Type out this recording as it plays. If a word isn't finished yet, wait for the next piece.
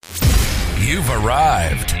You've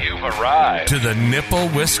arrived to the Nipple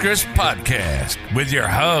Whiskers Podcast with your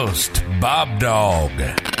host, Bob Dog.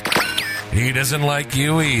 He doesn't like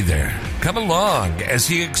you either. Come along as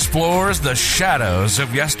he explores the shadows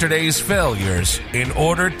of yesterday's failures in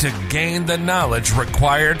order to gain the knowledge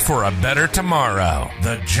required for a better tomorrow.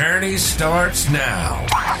 The journey starts now.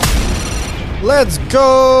 Let's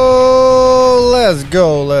go.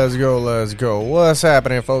 What's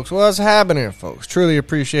happening, folks? Truly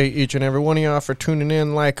appreciate each and every one of y'all for tuning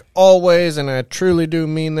in like always, and I truly do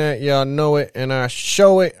mean that. Y'all know it, and I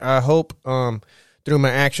show it, I hope, through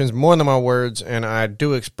my actions more than my words, and I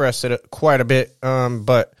do express it quite a bit,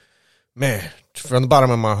 but, man, from the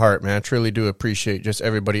bottom of my heart, man, I truly do appreciate just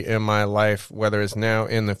everybody in my life, whether it's now,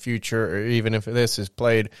 in the future, or even if this is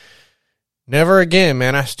played. Never again,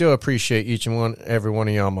 man. I still appreciate each and every one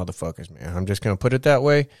of y'all motherfuckers, man. I'm just going to put it that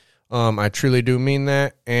way. I truly do mean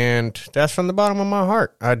that, and that's from the bottom of my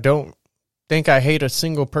heart. I don't think I hate a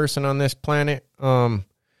single person on this planet, even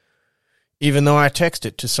though I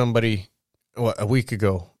texted to somebody a week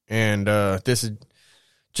ago, and this is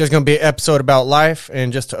just going to be an episode about life,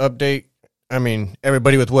 and just to update, I mean,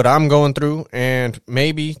 everybody with what I'm going through, and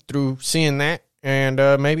maybe through seeing that,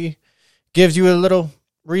 and maybe gives you a little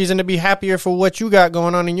reason to be happier for what you got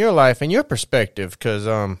going on in your life and your perspective, because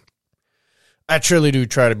I truly do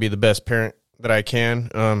try to be the best parent that I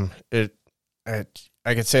can. I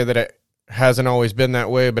could say that it hasn't always been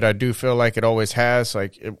that way, but I do feel like it always has.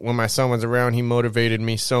 Like, when my son was around, he motivated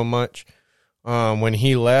me so much. When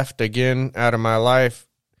he left again out of my life,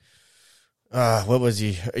 what was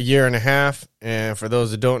he, a year and a half? And for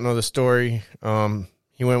those that don't know the story,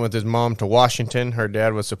 he went with his mom to Washington. Her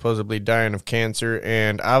dad was supposedly dying of cancer,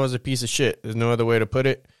 and I was a piece of shit. There's no other way to put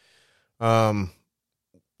it.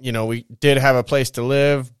 You know, we did have a place to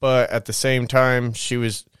live, but at the same time, she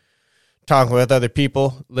was talking with other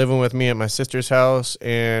people, living with me at my sister's house,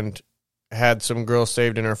 and had some girl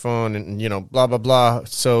saved in her phone, and, you know, blah, blah, blah.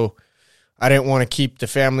 So I didn't want to keep the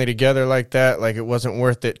family together like that. Like, it wasn't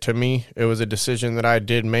worth it to me. It was a decision that I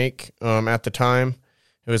did make at the time.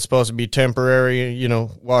 It was supposed to be temporary, you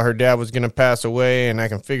know, while her dad was going to pass away, and I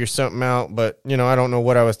can figure something out. But, you know, I don't know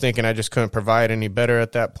what I was thinking. I just couldn't provide any better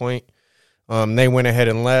at that point. They went ahead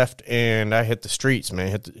and left, and I hit the streets,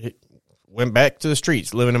 man. Went back to the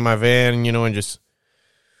streets, living in my van, you know, and just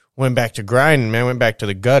went back to grinding, man. Went back to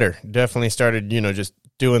the gutter. Definitely started, you know, just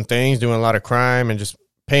doing things, doing a lot of crime, and just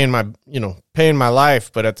paying my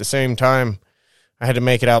life. But at the same time, I had to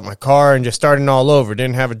make it out my car and just starting all over.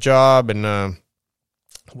 Didn't have a job, and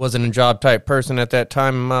wasn't a job type person at that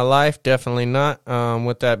time in my life. Definitely not.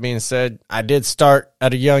 With that being said, I did start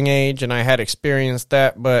at a young age, and I had experienced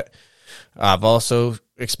that, but I've also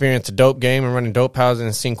experienced the dope game and running dope houses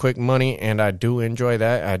and seen quick money, and I do enjoy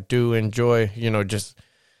that. I do enjoy, you know, just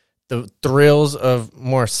the thrills of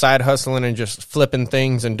more side hustling and just flipping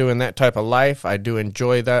things and doing that type of life. I do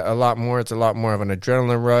enjoy that a lot more. It's a lot more of an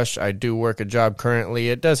adrenaline rush. I do work a job currently.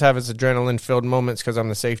 It does have its adrenaline-filled moments because I'm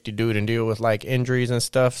the safety dude and deal with, like, injuries and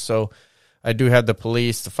stuff. So I do have the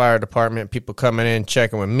police, the fire department, people coming in,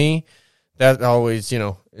 checking with me. That always, you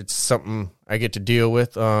know, it's something I get to deal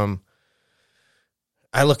with.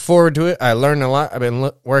 I look forward to it. I learned a lot. I've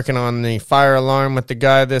been working on the fire alarm with the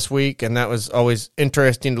guy this week, and that was always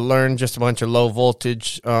interesting to learn, just a bunch of low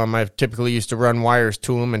voltage. I typically used to run wires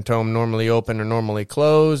to them and tell them normally open or normally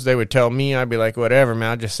closed. They would tell me, I'd be like, whatever, man,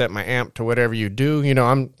 I'll just set my amp to whatever you do. You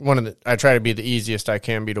know, I try to be the easiest I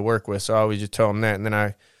can be to work with, so I always just tell them that, and then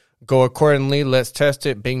I go accordingly. Let's test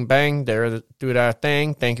it. Bing, bang. There, do our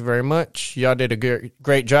thing. Thank you very much. Y'all did a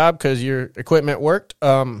great job because your equipment worked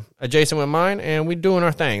adjacent with mine, and we doing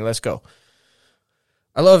our thing. Let's go.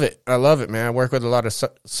 I love it, man. I work with a lot of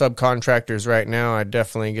subcontractors right now. I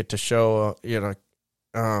definitely get to show, a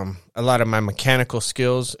lot of my mechanical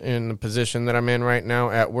skills in the position that I'm in right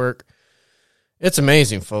now at work. It's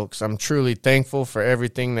amazing, folks. I'm truly thankful for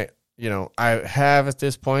everything that, you know, I have at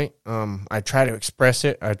this point. I try to express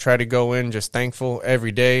it. I try to go in just thankful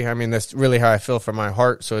every day. I mean, that's really how I feel from my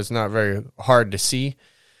heart, so it's not very hard to see.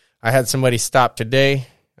 I had somebody stop today.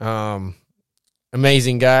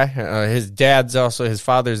 Amazing guy. His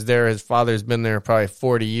father's there. His father's been there probably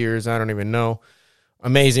 40 years. I don't even know.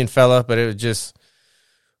 Amazing fella, but it was just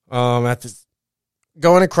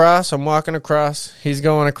going across. I'm walking across. He's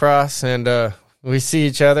going across, and we see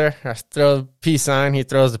each other. I throw the peace sign. He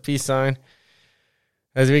throws the peace sign.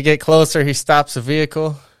 As we get closer, he stops the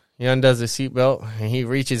vehicle. He undoes the seatbelt, and he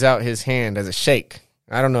reaches out his hand as a shake.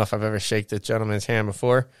 I don't know if I've ever shaken this gentleman's hand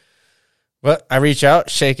before, but I reach out,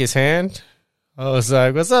 shake his hand. I was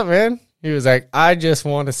like, what's up, man? He was like, I just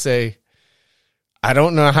want to say I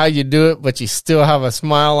don't know how you do it, but you still have a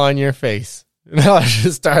smile on your face. And I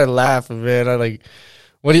just started laughing, man. I'm like,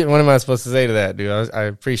 what am I supposed to say to that, dude? I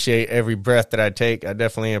appreciate every breath that I take. I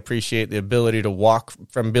definitely appreciate the ability to walk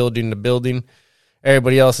from building to building.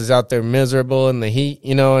 Everybody else is out there miserable in the heat,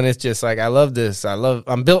 you know, and it's just like, I love this.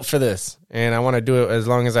 I'm built for this, and I want to do it as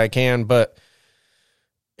long as I can. But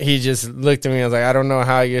he just looked at me. I was like, I don't know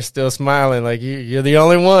how you're still smiling. Like, you're the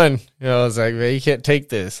only one. You know, I was like, man, you can't take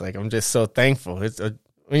this. Like, I'm just so thankful.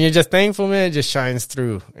 When you're just thankful, man, it just shines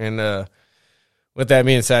through. And with that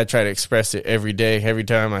being said, I try to express it every day, every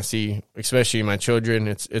time I see, especially my children.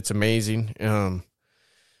 It's amazing.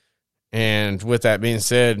 And with that being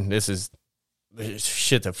said, this is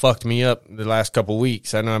shit that fucked me up the last couple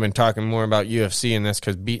weeks. I know I've been talking more about UFC, and that's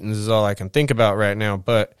because beatings is all I can think about right now.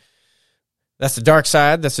 But that's the dark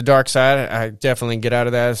side. I definitely get out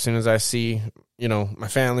of that as soon as I see, you know, my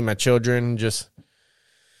family, my children. Just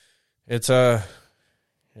it's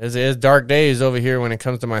dark days over here when it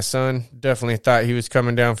comes to my son. Definitely thought he was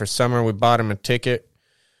coming down for summer. We bought him a ticket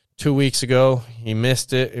 2 weeks ago. He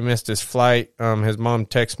missed it. He missed his flight. His mom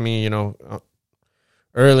texted me, you know,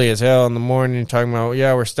 early as hell in the morning, talking about,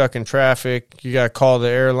 yeah, we're stuck in traffic. You got to call the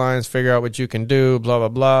airlines, figure out what you can do, blah, blah,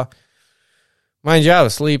 blah. Mind you, I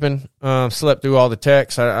was sleeping, slept through all the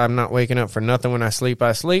texts. I'm not waking up for nothing when I sleep.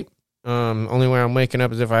 Only way I'm waking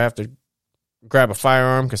up is if I have to grab a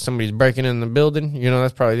firearm because somebody's breaking in the building. You know,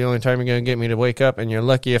 that's probably the only time you're going to get me to wake up, and you're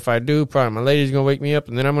lucky if I do. Probably my lady's going to wake me up,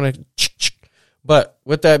 and then I'm going to... But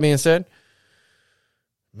with that being said,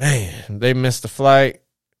 man, they missed the flight.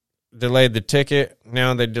 Delayed the ticket.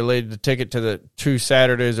 Now they delayed the ticket to the 2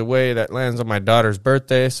 Saturdays away. That lands on my daughter's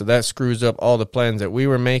birthday, so that screws up all the plans that we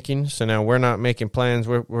were making. So now we're not making plans.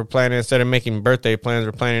 We're planning, instead of making birthday plans,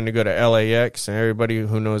 we're planning to go to LAX. And everybody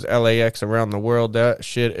who knows LAX around the world, that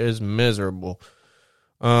shit is miserable.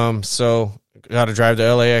 So got to drive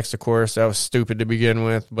to LAX, of course. That was stupid to begin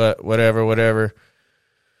with, but whatever.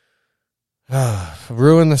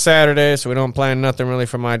 Ruined the Saturday, so we don't plan nothing really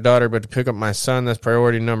for my daughter but to pick up my son. That's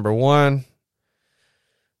priority number one.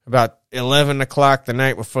 About 11 o'clock the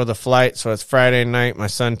night before the flight, so it's Friday night, my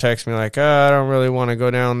son texts me like, I don't really want to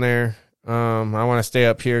go down there. I want to stay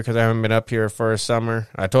up here because I haven't been up here for a summer.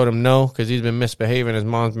 I told him no because he's been misbehaving. His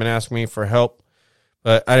mom's been asking me for help,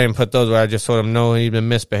 but I didn't put those where I just told him no, he's been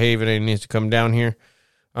misbehaving and he needs to come down here.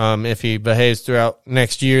 If he behaves throughout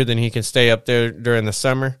next year, then he can stay up there during the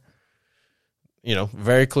summer. You know,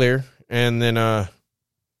 very clear. And then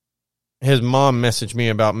his mom messaged me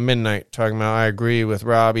about midnight talking about, I agree with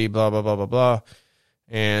Robbie, blah, blah, blah, blah, blah.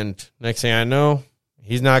 And next thing I know,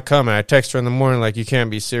 he's not coming. I text her in the morning like, you can't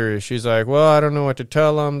be serious. She's like, well, I don't know what to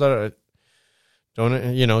tell him.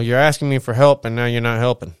 Don't, you know, you're asking me for help and now you're not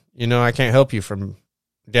helping. You know, I can't help you from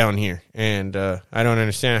down here. And I don't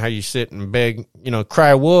understand how you sit and beg, you know,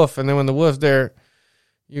 cry wolf. And then when the wolf's there,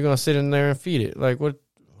 you're going to sit in there and feed it. Like, what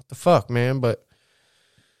the fuck, man? But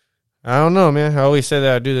I don't know, man. I always say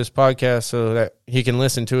that I do this podcast so that he can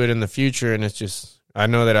listen to it in the future, and it's just, I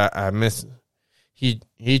know that I miss, he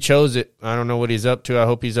chose it. I don't know what he's up to. I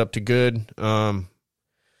hope he's up to good. I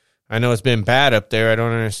know it's been bad up there. I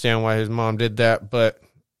don't understand why his mom did that, but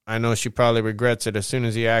I know she probably regrets it as soon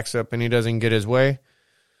as he acts up and he doesn't get his way.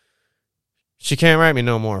 She can't write me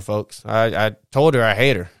no more, folks. I told her I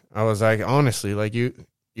hate her. I was like, honestly, like you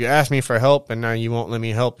asked me for help and now you won't let me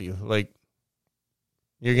help you. Like,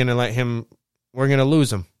 you're going to let him, we're going to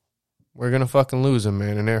lose him. We're going to fucking lose him,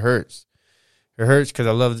 man, and it hurts. It hurts because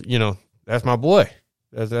I love, you know, that's my boy.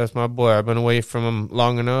 That's my boy. I've been away from him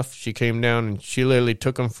long enough. She came down and she literally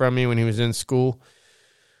took him from me when he was in school.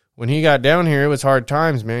 When he got down here, it was hard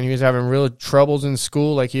times, man. He was having real troubles in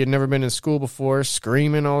school, like he had never been in school before,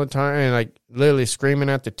 screaming all the time, and like literally screaming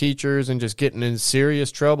at the teachers and just getting in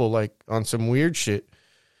serious trouble, like on some weird shit.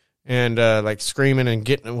 And like screaming and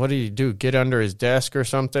getting, what did he do? Get under his desk or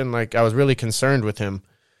something? Like, I was really concerned with him.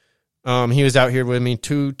 He was out here with me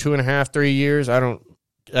 2.5, 3 years. I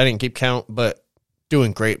didn't keep count, but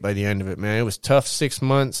doing great by the end of it, man. It was tough 6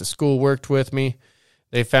 months. The school worked with me.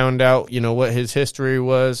 They found out, you know, what his history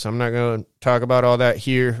was. I'm not going to talk about all that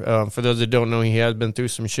here. For those that don't know, he has been through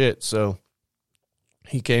some shit. So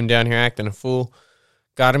he came down here acting a fool.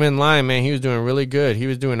 Got him in line, man. He was doing really good. He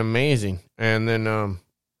was doing amazing. And then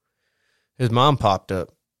his mom popped up,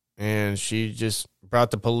 and she just brought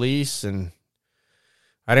the police, and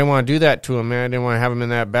I didn't want to do that to him, man. I didn't want to have him in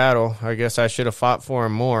that battle. I guess I should have fought for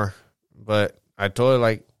him more, but I told her,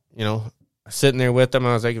 like, you know, sitting there with him,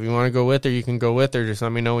 I was like, if you want to go with her, you can go with her. Just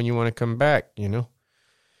let me know when you want to come back, you know?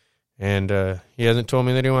 And he hasn't told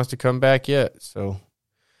me that he wants to come back yet, so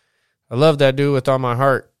I love that dude with all my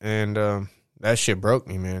heart, and that shit broke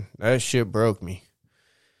me, man. That shit broke me.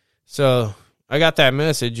 So I got that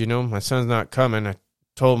message, you know, my son's not coming. I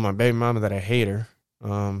told my baby mama that I hate her,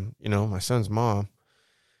 you know, my son's mom.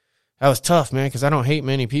 That was tough, man, because I don't hate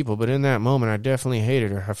many people, but in that moment, I definitely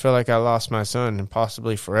hated her. I feel like I lost my son and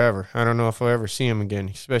possibly forever. I don't know if I'll ever see him again,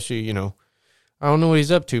 especially, you know, I don't know what he's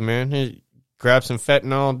up to, man. Grab some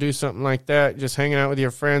fentanyl, do something like that, just hanging out with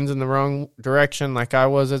your friends in the wrong direction like I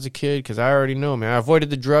was as a kid, because I already know, man. I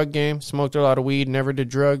avoided the drug game, smoked a lot of weed, never did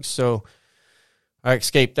drugs, so I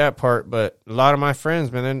escaped that part. But a lot of my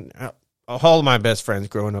friends, man, all of my best friends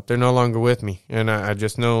growing up, they're no longer with me, and I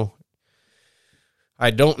just know,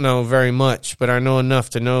 I don't know very much, but I know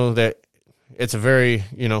enough to know that it's a very,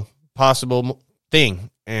 you know, possible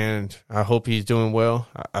thing, and I hope he's doing well.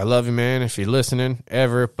 I love you, man, if you're listening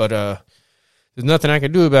ever, but there's nothing I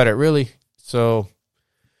can do about it, really. So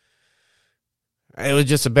it was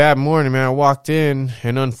just a bad morning, man. I walked in,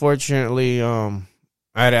 and unfortunately, I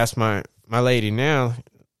had asked my lady now,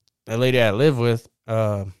 the lady I live with,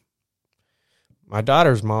 my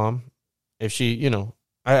daughter's mom, if she, you know,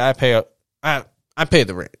 I pay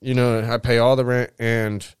the rent, you know, I pay all the rent,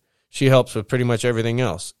 and she helps with pretty much everything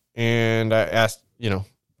else. And I asked, you know,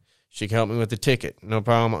 she can help me with the ticket. No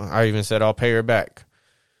problem. I even said I'll pay her back.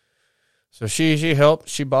 So she helped.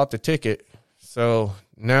 She bought the ticket. So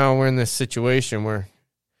now we're in this situation where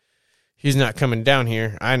he's not coming down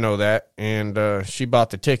here. I know that. And she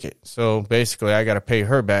bought the ticket. So basically I got to pay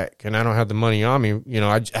her back, and I don't have the money on me. You know,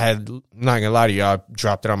 I had, not going to lie to you, I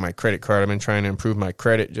dropped it on my credit card. I've been trying to improve my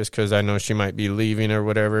credit just because I know she might be leaving or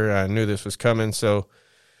whatever. I knew this was coming. So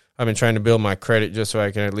I've been trying to build my credit just so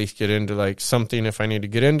I can at least get into like something if I need to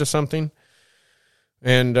get into something.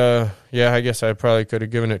 And, yeah, I guess I probably could have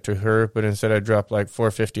given it to her, but instead I dropped like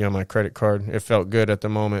 $450 on my credit card. It felt good at the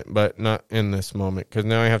moment, but not in this moment, because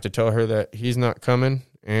now I have to tell her that he's not coming,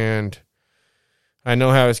 and I know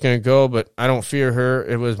how it's going to go, but I don't fear her.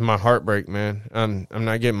 It was my heartbreak, man. I'm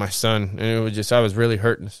not getting my son, and it was just, I was really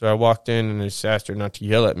hurting. So I walked in and I just asked her not to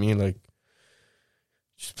yell at me, like,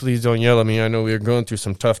 just please don't yell at me. I know we were going through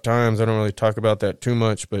some tough times. I don't really talk about that too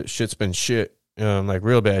much, but shit's been shit, like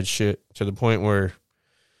real bad shit, to the point where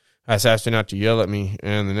I just asked her not to yell at me,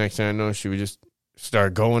 and the next thing I know, she would just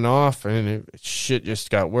start going off, and shit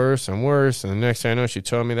just got worse and worse, and the next thing I know, she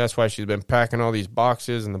told me that's why she's been packing all these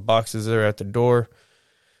boxes, and the boxes are at the door.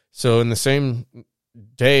 So in the same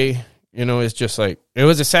day, you know, it's just like, it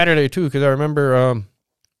was a Saturday too, because I remember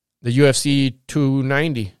the UFC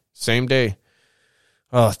 290, same day.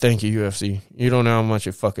 Oh, thank you, UFC. You don't know how much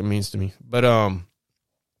it fucking means to me. But,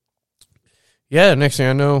 yeah, next thing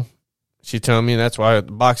I know, she told me that's why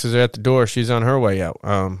the boxes are at the door. She's on her way out.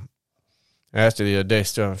 I asked her the other day,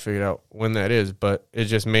 still haven't figured out when that is, but it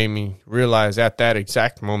just made me realize at that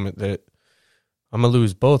exact moment that I'm going to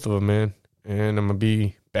lose both of them, man, and I'm going to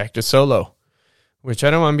be back to solo, which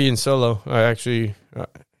I don't want being solo. I actually,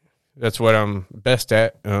 that's what I'm best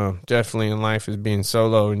at, definitely in life, is being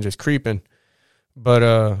solo and just creeping. But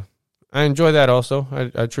I enjoy that also.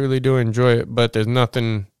 I truly do enjoy it, but there's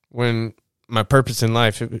nothing when my purpose in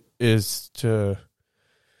life is to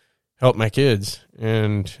help my kids,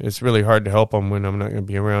 and it's really hard to help them when I'm not going to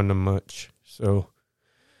be around them much. So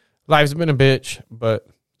life's been a bitch, but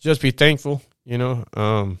just be thankful, you know.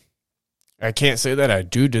 I can't say that I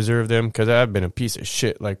do deserve them, because I've been a piece of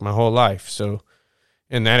shit like my whole life. So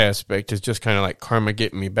in that aspect, it's just kind of like karma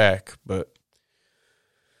getting me back. But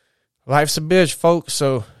life's a bitch, folks.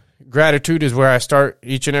 So gratitude is where I start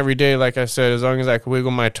each and every day. Like I said, as long as I can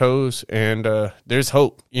wiggle my toes, and there's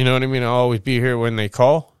hope. You know what I mean? I'll always be here when they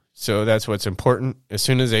call. So that's what's important. As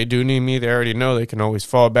soon as they do need me, they already know they can always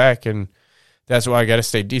fall back. And that's why I got to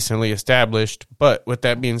stay decently established. But with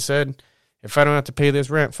that being said, if I don't have to pay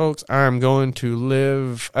this rent, folks, I'm going to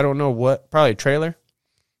live, I don't know what, probably a trailer.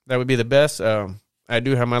 That would be the best. I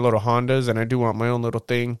do have my little Hondas, and I do want my own little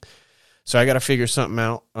thing. So I got to figure something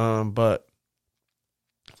out. But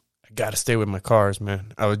I got to stay with my cars,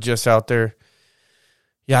 man. I was just out there.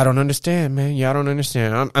 Yeah, I don't understand, man. Yeah, I don't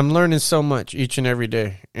understand. I'm learning so much each and every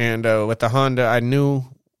day. And with the Honda, I knew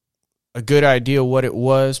a good idea what it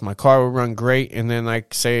was. My car would run great. And then,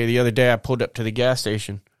 like, say, the other day I pulled up to the gas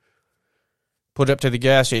station.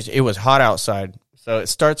 It was hot outside. So it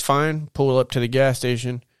starts fine. Pull up to the gas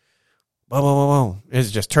station. Boom, boom, boom, boom.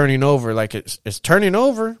 It's just turning over. Like, it's turning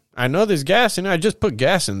over. I know there's gas in it. I just put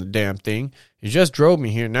gas in the damn thing. It just drove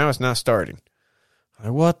me here. Now it's not starting.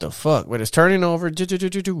 Like, what the fuck? But it's turning over. It's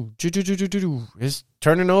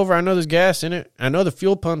turning over. I know there's gas in it. I know the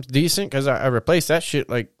fuel pump's decent, because I replaced that shit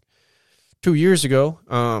like 2 years ago.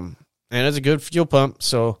 And it's a good fuel pump.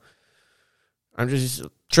 So I'm just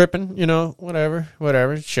tripping, you know, whatever,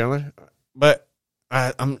 chilling. But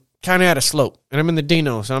I'm kind of at a slope, and I'm in the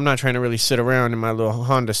Dino, so I'm not trying to really sit around in my little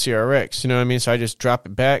Honda CRX, you know what I mean? So I just drop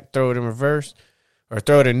it back, throw it in reverse, or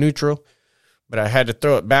throw it in neutral, but I had to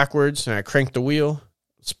throw it backwards, and I cranked the wheel,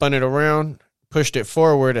 spun it around, pushed it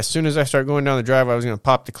forward. As soon as I started going down the drive, I was going to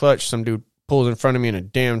pop the clutch. Some dude pulled in front of me in a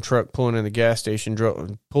damn truck, pulling in the gas station,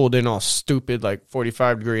 pulled in all stupid, like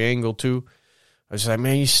 45-degree angle too. I was just like,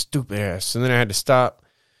 man, you stupid ass. And then I had to stop.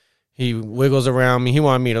 He wiggles around me. He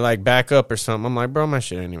wanted me to like back up or something. I'm like, bro, my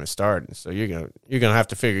shit ain't even starting. So you're gonna have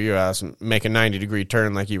to figure your ass and make a 90-degree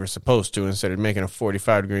turn like you were supposed to instead of making a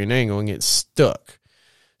 45-degree angle and get stuck.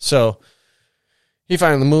 So he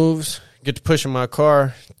finally moves, get to pushing my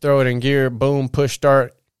car, throw it in gear, boom, push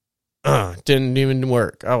start. Didn't even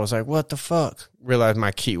work. I was like, what the fuck? Realized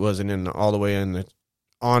my key wasn't all the way in the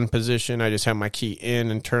on position. I just had my key in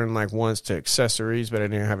and turned like once to accessories, but I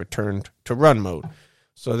didn't have it turned to run mode.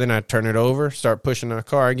 So then I turn it over, start pushing the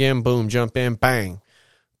car again, boom, jump in, bang.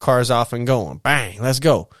 Car's off and going, bang, let's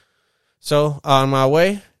go. So on my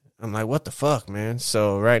way, I'm like, what the fuck, man?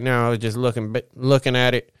 So right now I was just looking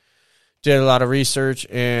at it, did a lot of research,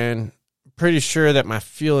 and pretty sure that my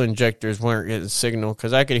fuel injectors weren't getting signal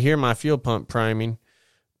because I could hear my fuel pump priming,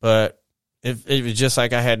 but it was just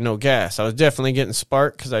like I had no gas. I was definitely getting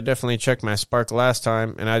spark because I definitely checked my spark last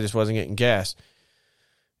time, and I just wasn't getting gas.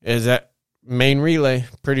 Is that main relay?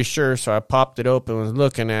 Pretty sure. So I popped it open, was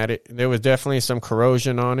looking at it. There was definitely some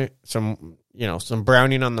corrosion on it, some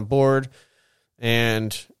browning on the board,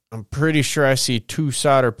 and I'm pretty sure I see 2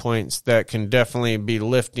 solder points that can definitely be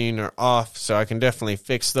lifting or off, so I can definitely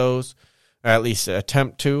fix those, or at least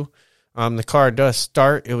attempt to. The car does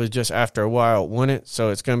start. It was just after a while it wouldn't, so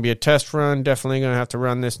it's going to be a test run. Definitely going to have to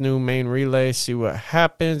run this new main relay, see what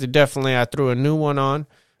happens. I threw a new one on.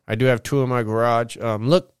 I do have 2 in my garage.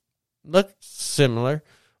 Look similar.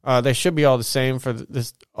 They should be all the same for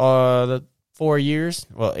the 4 years.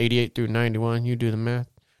 Well, 88 through 91. You do the math.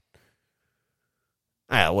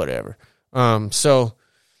 Whatever. So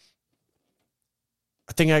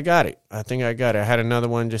I think I got it. I had another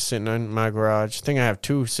one just sitting in my garage. I think I have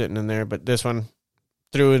 2 sitting in there, but this one,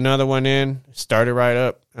 threw another one in, started right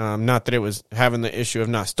up. Not that it was having the issue of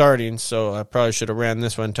not starting, so I probably should have ran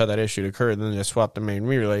this one until that issue occurred, and then just swap the main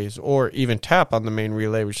relays, or even tap on the main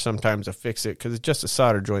relay, which sometimes will fix it, because it's just a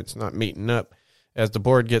solder joint. It's not meeting up. As the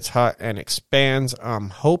board gets hot and expands, I'm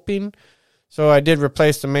hoping. So I did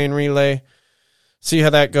replace the main relay. See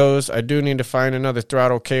how that goes. I do need to find another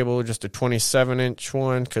throttle cable, just a 27-inch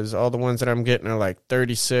one, because all the ones that I'm getting are like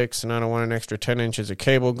 36, and I don't want an extra 10 inches of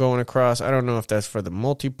cable going across. I don't know if that's for the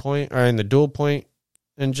multi-point or in the dual-point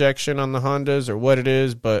injection on the Hondas or what it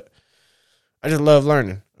is, but I just love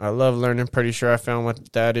learning. I love learning. Pretty sure I found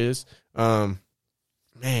what that is. Man,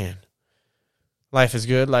 life is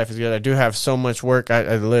good. Life is good. I do have so much work.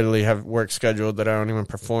 I literally have work scheduled that I don't even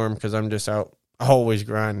perform because I'm just out always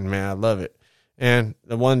grinding, man. I love it. And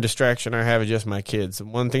the one distraction I have is just my kids. The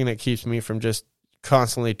one thing that keeps me from just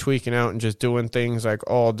constantly tweaking out and just doing things like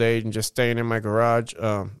all day and just staying in my garage,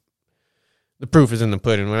 the proof is in the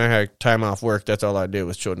pudding. When I had time off work, that's all I did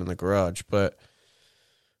was chill in the garage. But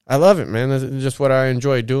I love it, man. That's just what I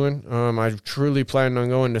enjoy doing. I truly plan on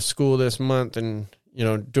going to school this month and,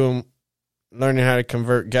 learning how to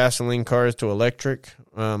convert gasoline cars to electric.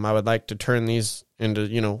 I would like to turn these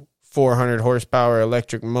into, 400 horsepower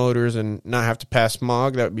electric motors and not have to pass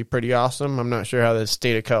smog. That would be pretty awesome. I'm not sure how the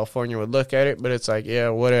state of California would look at it, but it's like, yeah,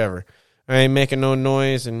 whatever. I ain't making no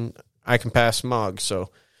noise and I can pass smog. So it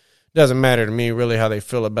doesn't matter to me really how they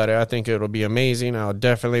feel about it. I think it'll be amazing. I'll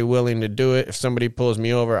definitely willing to do it. If somebody pulls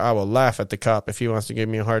me over, I will laugh at the cop if he wants to give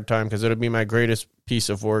me a hard time, because it'll be my greatest piece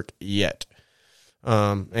of work yet.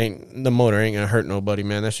 The motor ain't gonna hurt nobody,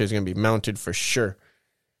 man. That shit's gonna be mounted for sure.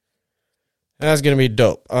 That's going to be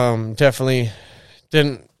dope. Definitely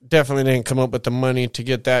didn't come up with the money to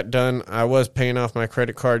get that done. I was paying off my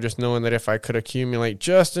credit card, just knowing that if I could accumulate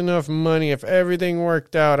just enough money, if everything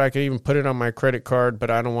worked out, I could even put it on my credit card,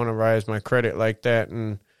 but I don't want to rise my credit like that.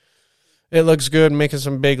 And it looks good, making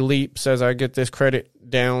some big leaps as I get this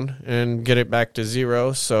credit down and get it back to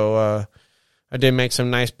 0. So I did make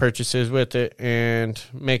some nice purchases with it and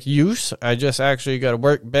make use. I just actually got a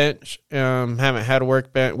workbench. Haven't had a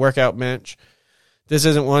workout bench. This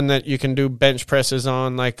isn't one that you can do bench presses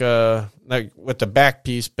on like with the back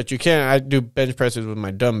piece, but you can. I do bench presses with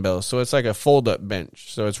my dumbbells, so it's like a fold-up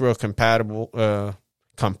bench. So it's real compactable,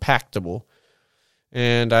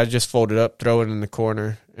 and I just fold it up, throw it in the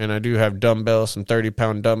corner, and I do have dumbbells, some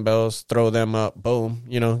 30-pound dumbbells. Throw them up, boom,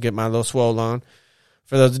 get my little swole on.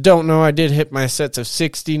 For those that don't know, I did hit my sets of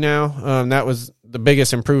 60 now. That was the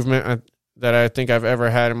biggest improvement that I think I've ever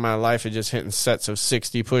had in my life, is just hitting sets of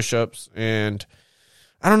 60 push-ups, and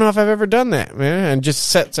I don't know if I've ever done that, man. And just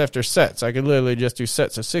sets after sets. I could literally just do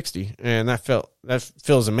sets of 60, and that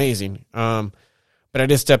feels amazing. But I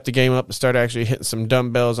did step the game up and start actually hitting some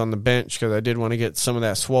dumbbells on the bench because I did want to get some of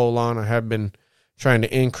that swole on. I have been trying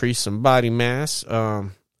to increase some body mass.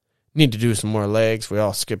 Need to do some more legs. We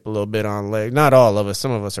all skip a little bit on legs. Not all of us.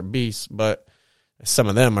 Some of us are beasts, but some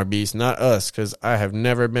of them are beasts, not us, because I have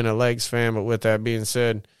never been a legs fan. But with that being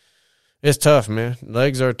said, it's tough, man.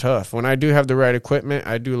 Legs are tough. When I do have the right equipment,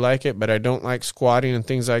 I do like it, but I don't like squatting and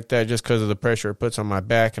things like that just because of the pressure it puts on my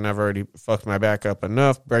back, and I've already fucked my back up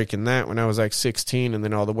enough breaking that when I was like 16, and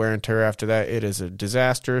then all the wear and tear after that. It is a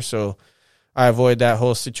disaster, so I avoid that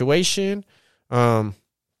whole situation.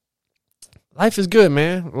 Life is good,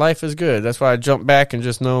 man. Life is good. That's why I jump back and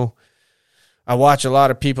just know I watch a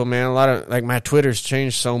lot of people, man. A lot of, like, my Twitter's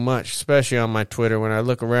changed so much, especially on my Twitter. When I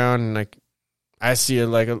look around and, like, I see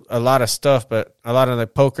like a lot of stuff, but a lot of the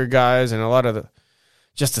poker guys and a lot of the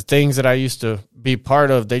things that I used to be part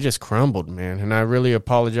of, they just crumbled, man. And I really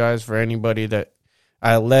apologize for anybody that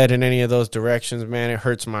I led in any of those directions, man. It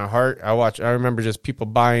hurts my heart. I remember just people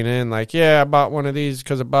buying in like, yeah, I bought one of these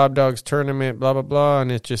because of Bob Dog's tournament, blah, blah, blah.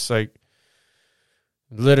 And it's just like,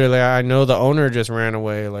 literally, I know the owner just ran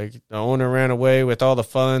away. Like, the owner ran away with all the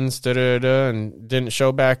funds, and didn't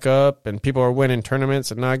show back up. And people are winning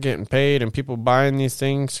tournaments and not getting paid. And people buying these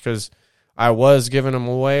things because I was giving them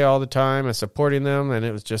away all the time and supporting them. And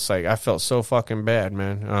it was just like, I felt so fucking bad,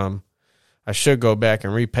 man. I should go back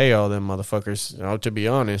and repay all them motherfuckers, to be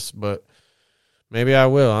honest. But maybe I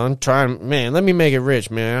will. I'm trying. Man, let me make it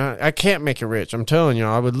rich, man. I can't make it rich. I'm telling you,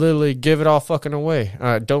 I would literally give it all fucking away.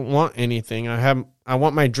 I don't want anything. I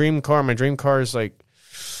want my dream car. My dream car is like,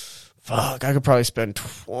 fuck, I could probably spend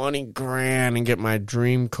 20 grand and get my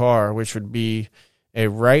dream car, which would be a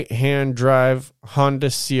right-hand drive Honda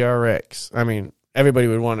CRX. I mean, everybody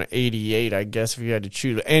would want an 88, I guess, if you had to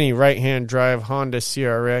choose. Any right-hand drive Honda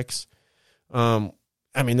CRX.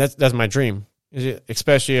 I mean, that's my dream.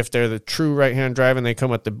 Especially if they're the true right-hand drive and they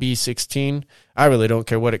come with the B16. I really don't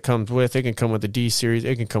care what it comes with. It can come with the D series.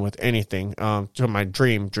 It can come with anything. To my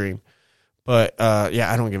dream. But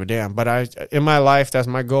yeah, I don't give a damn. But in my life, that's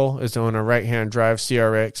my goal, is to own a right-hand drive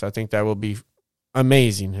CRX. I think that will be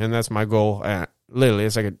amazing, and that's my goal. Literally,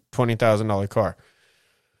 it's like a $20,000 car.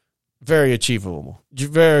 Very achievable.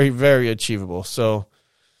 Very, very achievable. So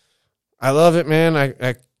I love it, man.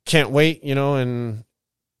 I can't wait, and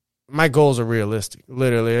my goals are realistic.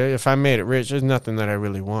 Literally, if I made it rich, there's nothing that I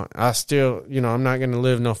really want. I still, I'm not going to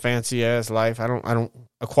live no fancy ass life. I don't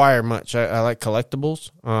acquire much. I like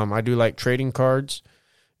collectibles. I do like trading cards,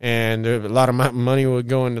 and a lot of my money would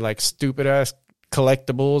go into like stupid ass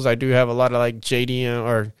collectibles. I do have a lot of like JDM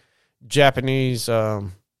or Japanese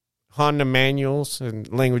Honda manuals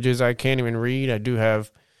and languages I can't even read. I do have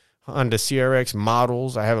Honda CRX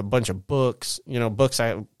models. I have a bunch of books, books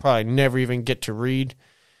I probably never even get to read.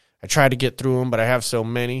 I try to get through them, but I have so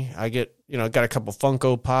many. I get, got a couple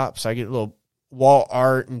Funko Pops. I get little wall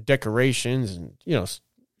art and decorations and,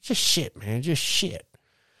 just shit, man, just shit.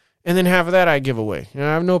 And then half of that I give away. I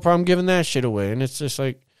have no problem giving that shit away. And it's just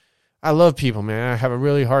like, I love people, man. I have a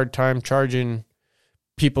really hard time charging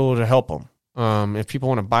people to help them. If people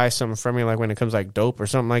want to buy something from me, like when it comes like dope or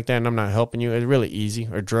something like that, and I'm not helping you, it's really easy.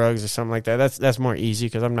 Or drugs or something like that. That's more easy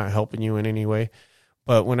because I'm not helping you in any way.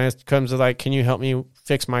 But when it comes to like, can you help me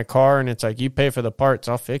fix my car? And it's like, you pay for the parts,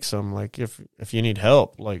 I'll fix them. Like if you need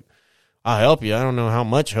help, like I'll help you. I don't know how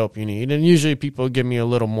much help you need. And usually people give me a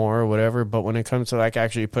little more or whatever. But when it comes to like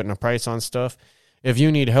actually putting a price on stuff, if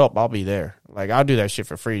you need help, I'll be there. Like I'll do that shit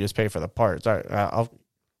for free. Just pay for the parts. I'll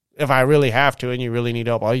if I really have to and you really need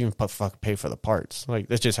help, I'll even pay for the parts. Like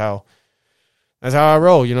that's how I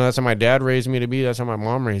roll. That's how my dad raised me to be. That's how my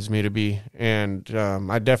mom raised me to be. And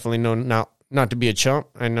I definitely know not to be a chump.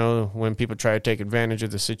 I know when people try to take advantage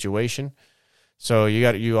of the situation. So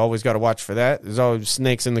you always got to watch for that. There's always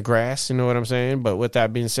snakes in the grass, you know what I'm saying? But with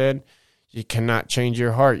that being said, you cannot change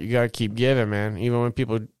your heart. You got to keep giving, man, even when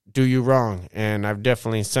people do you wrong. And I've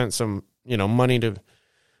definitely sent some, money to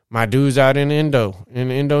my dudes out in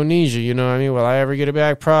Indonesia, you know what I mean? Will I ever get it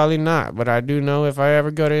back? Probably not. But I do know if I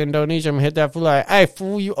ever go to Indonesia, I'm going to hit that fool like, hey,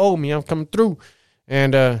 fool, you owe me. I'm coming through.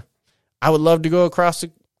 And I would love to go across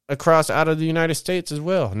out of the United States as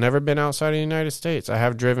well. Never been outside of the United States. I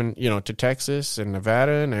have driven, to Texas and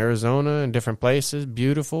Nevada and Arizona and different places.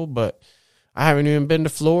 Beautiful. But I haven't even been to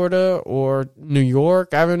Florida or New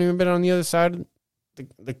York. I haven't even been on the other side of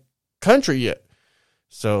the country yet.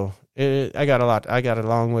 So I got a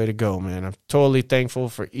long way to go, man. I'm totally thankful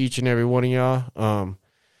for each and every one of y'all.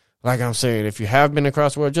 like I'm saying, if you have been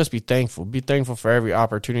across the world, just be thankful. Be thankful for every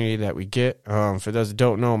opportunity that we get. For those that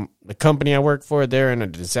don't know, the company I work for, they're in a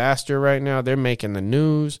disaster right now. They're making the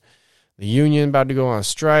news. The union about to go on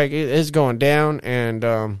strike. It's going down, and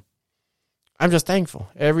I'm just thankful.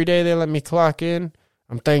 Every day they let me clock in,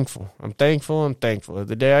 I'm thankful. I'm thankful. I'm thankful.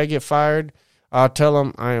 The day I get fired, I'll tell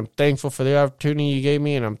them I am thankful for the opportunity you gave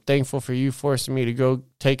me, and I'm thankful for you forcing me to go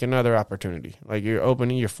take another opportunity. Like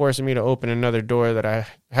you're forcing me to open another door that I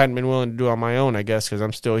hadn't been willing to do on my own, I guess, because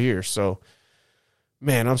I'm still here. So,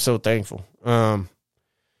 man, I'm so thankful.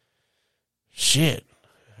 Shit.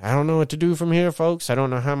 I don't know what to do from here, folks. I don't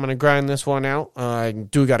know how I'm going to grind this one out. I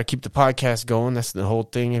do got to keep the podcast going. That's the whole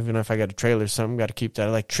thing. Even if I got a trailer or something, got to keep that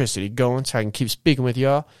electricity going so I can keep speaking with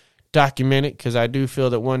y'all. Document it, because I do feel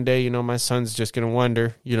that one day, my son's just going to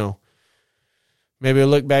wonder, maybe he'll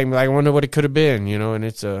look back and be like, I wonder what it could have been, and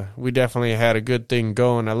it's we definitely had a good thing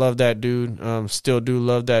going. I love that dude. Still do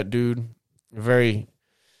love that dude. Very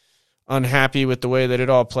unhappy with the way that it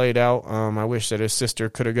all played out. I wish that his sister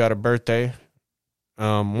could have got a birthday.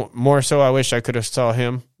 More so, I wish I could have saw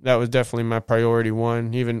him. That was definitely my priority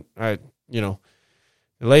one. Even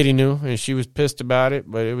the lady knew, and she was pissed about it,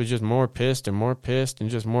 but it was just more pissed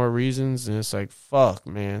and just more reasons. And it's like, fuck,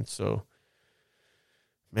 man. So,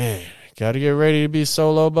 man, got to get ready to be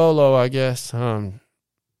solo bolo, I guess. Not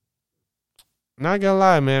gonna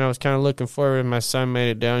lie, man, I was kind of looking forward if my son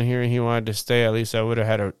made it down here and he wanted to stay. At least I would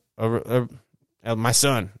have had my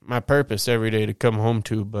son, my purpose every day to come home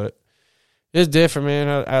to. But it's different,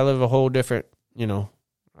 man. I live a whole different, I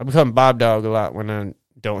become Bob Dog a lot when I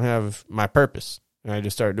don't have my purpose. And I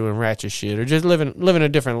just start doing ratchet shit or just living a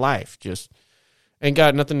different life. Just ain't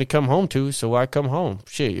got nothing to come home to, so why come home?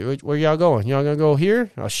 Shit, where y'all going? Y'all gonna go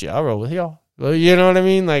here? Oh, shit, I'll roll with y'all. Well, you know what I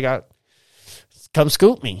mean? Like, come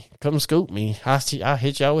scoop me. I'll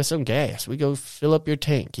hit y'all with some gas. We go fill up your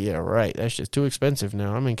tank. Yeah, right. That's just too expensive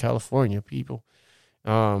now. I'm in California, people.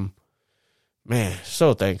 Man,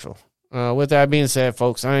 so thankful. With that being said,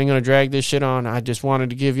 folks, I ain't gonna drag this shit on. I just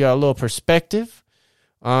wanted to give y'all a little perspective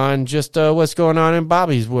on just what's going on in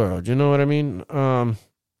Bobby's world. You know what I mean? I'm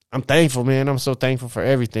thankful, man. I'm so thankful for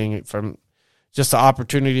everything, from just the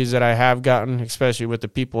opportunities that I have gotten, especially with the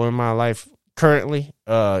people in my life currently.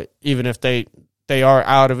 Even if they are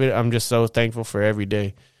out of it, I'm just so thankful for every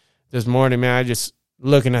day. This morning, man, I just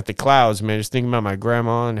looking at the clouds, man, just thinking about my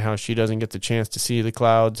grandma and how she doesn't get the chance to see the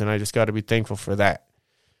clouds, and I just got to be thankful for that.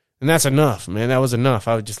 And that's enough, man. That was enough.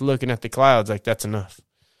 I was just looking at the clouds like, that's enough.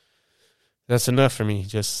 That's enough for me.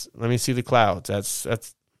 Just let me see the clouds.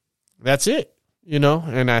 That's it,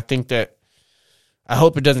 And I think that I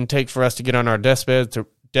hope it doesn't take for us to get on our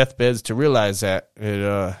deathbeds to realize that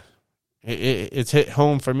it's hit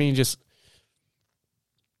home for me. Just,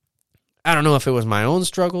 I don't know if it was my own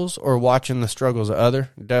struggles or watching the struggles of other.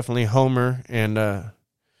 Definitely Homer and the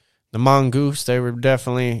Mongoose. They were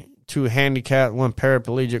definitely two handicapped, one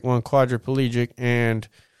paraplegic, one quadriplegic, and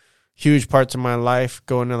huge parts of my life,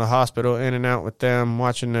 going to the hospital, in and out with them,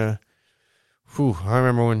 watching I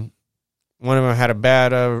remember when one of them had a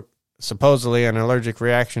bad, supposedly an allergic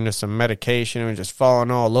reaction to some medication and was just falling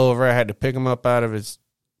all over. I had to pick him up out of his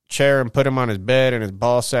chair and put him on his bed, and his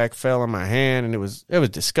ball sack fell in my hand, and it was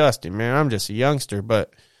disgusting, man. I'm just a youngster,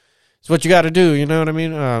 but it's what you got to do, you know what I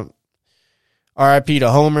mean? R.I.P. to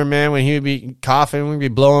Homer, man, when he would be coughing, we'd be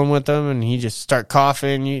blowing with him, and he just start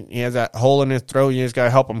coughing. He has that hole in his throat. You just got to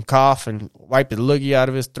help him cough and wipe the loogie out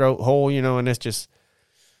of his throat hole, and it's just,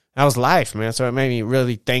 that was life, man. So it made me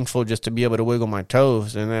really thankful just to be able to wiggle my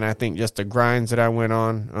toes. And then I think just the grinds that I went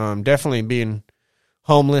on, definitely being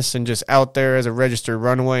homeless and just out there as a registered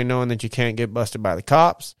runaway, knowing that you can't get busted by the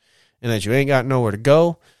cops and that you ain't got nowhere to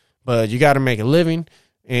go, but you got to make a living.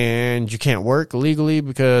 And you can't work legally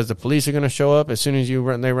because the police are going to show up as soon as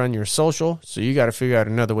they run your social. So you got to figure out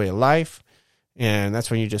another way of life. And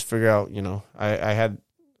that's when you just figure out, I had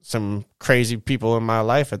some crazy people in my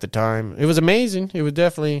life at the time. It was amazing. It was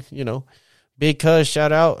definitely, Big Cuz,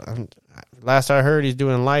 shout out. Last I heard, he's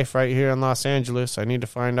doing life right here in Los Angeles. I need to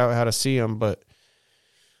find out how to see him. But,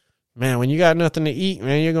 man, when you got nothing to eat,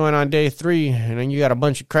 man, you're going on day 3, and then you got a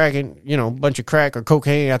bunch of crack or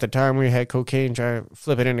cocaine. At the time, we had cocaine, try to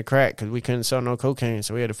flip it into crack because we couldn't sell no cocaine,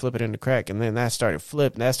 so we had to flip it into crack. And then that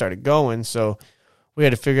started going, so we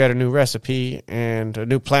had to figure out a new recipe and a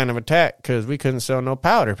new plan of attack because we couldn't sell no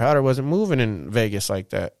powder. Powder wasn't moving in Vegas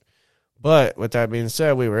like that. But with that being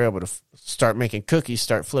said, we were able to start making cookies,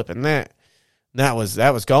 start flipping that. That was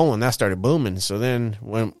going. That started booming. So then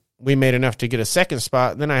when we made enough to get a second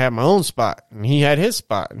spot, then I had my own spot, and he had his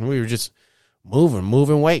spot, and we were just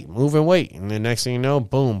moving weight. And the next thing you know,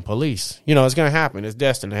 boom, police. It's going to happen. It's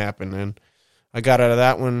destined to happen. And I got out of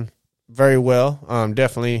that one very well.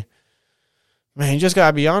 Definitely, man, you just got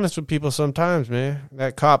to be honest with people sometimes, man.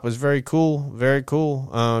 That cop was very cool, very cool.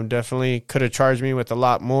 Definitely could have charged me with a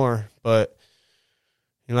lot more, but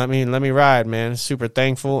he let me ride, man. Super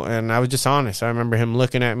thankful, and I was just honest. I remember him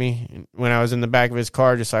looking at me when I was in the back of his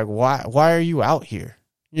car, just like, why are you out here?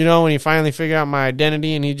 You know, when he finally figured out my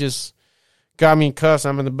identity and he just got me in cuffs,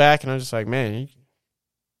 I'm in the back, and I was just like, man,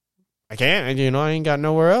 I can't, you know, I ain't got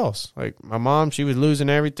nowhere else. Like, my mom, she was losing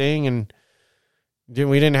everything, and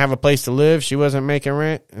we didn't have a place to live. She wasn't making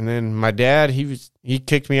rent. And then my dad, he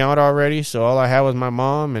kicked me out already, so all I had was my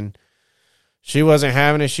mom, and she wasn't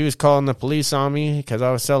having it. She was calling the police on me because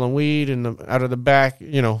I was selling weed out of the back,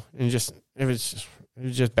 you know, and it was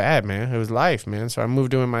just bad, man. It was life, man. So I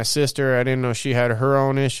moved in with my sister. I didn't know she had her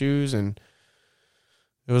own issues, and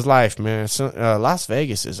it was life, man. So, Las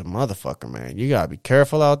Vegas is a motherfucker, man. You gotta be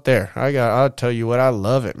careful out there. I'll tell you what, I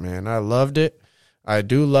love it, man. I loved it. I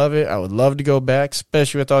do love it. I would love to go back,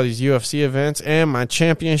 especially with all these UFC events and my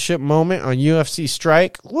championship moment on UFC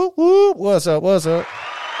Strike. Whoop whoop. What's up? What's up?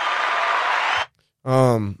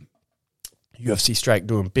 UFC Strike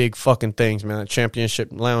doing big fucking things, man. The championship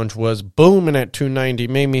lounge was booming at 290.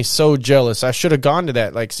 Made me so jealous. I should have gone to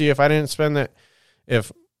that. Like, see, if I didn't spend that,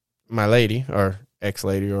 if my lady or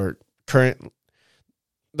ex-lady or the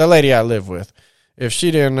lady I live with, if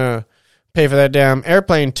she didn't pay for that damn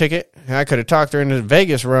airplane ticket, I could have talked her into the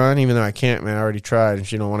Vegas run, even though I can't, man. I already tried, and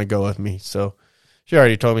she don't want to go with me. So she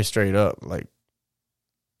already told me straight up, like,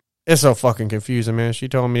 it's so fucking confusing, man. She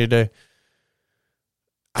told me today,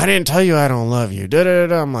 I didn't tell you I don't love you.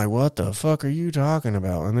 Da-da-da-da. I'm like, what the fuck are you talking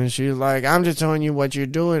about? And then she's like, I'm just telling you what you're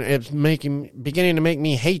doing. It's beginning to make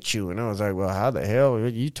me hate you. And I was like, well, how the hell?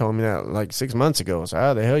 You told me that like 6 months ago. So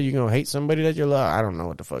how the hell you going to hate somebody that you love? I don't know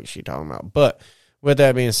what the fuck she talking about. But with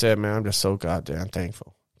that being said, man, I'm just so goddamn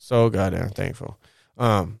thankful. So goddamn thankful.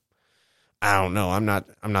 I don't know. I'm not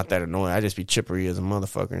that annoyed. I just be chippery as a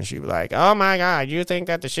motherfucker. And she be like, oh my God, you think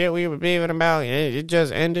that the shit we were beefing about, it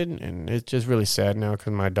just ended? And it's just really sad now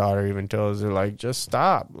because my daughter even tells her, like, just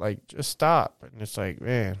stop. Like, just stop. And it's like,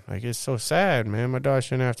 man, like, it's so sad, man. My daughter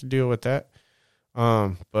shouldn't have to deal with that.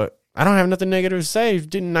 But I don't have nothing negative to say.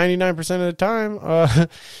 99% of the time.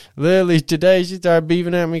 Literally today she started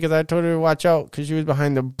beefing at me because I told her to watch out because she was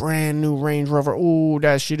behind the brand new Range Rover. Ooh,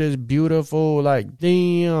 that shit is beautiful. Like,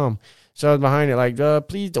 damn. So I was behind it like,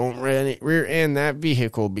 please don't rear end that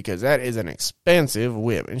vehicle because that is an expensive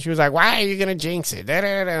whip. And she was like, why are you going to jinx it?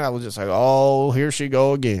 And I was just like, oh, here she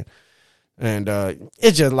go again. And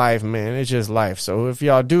it's just life, man. It's just life. So if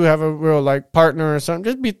y'all do have a real like partner or something,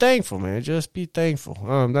 just be thankful, man. Just be thankful.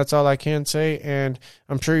 That's all I can say. And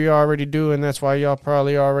I'm sure you already do. And that's why y'all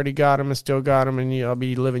probably already got them and still got them. And y'all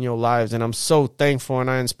be living your lives. And I'm so thankful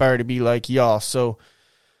and I inspire to be like y'all. So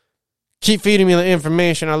keep feeding me the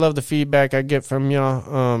information. I love the feedback I get from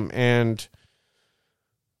y'all. And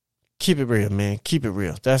keep it real, man. Keep it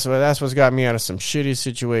real. That's what's got me out of some shitty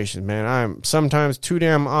situations, man. I'm sometimes too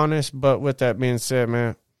damn honest, but with that being said,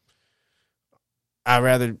 man, I'd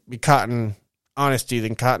rather be caught in honesty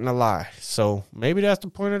than caught in a lie. So maybe that's the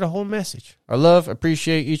point of the whole message. I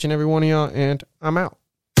appreciate each and every one of y'all, and I'm out.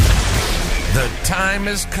 The time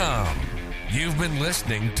has come. You've been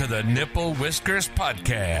listening to the Nipple Whiskers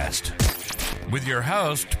Podcast with your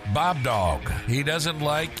host, Bob Dog. He doesn't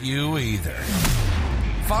like you either.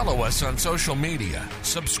 Follow us on social media,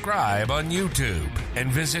 subscribe on YouTube,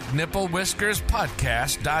 and visit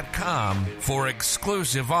nipplewhiskerspodcast.com for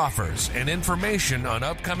exclusive offers and information on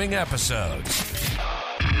upcoming episodes.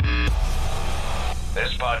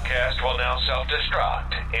 This podcast will now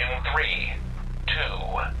self-destruct in 3, 2,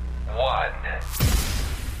 1.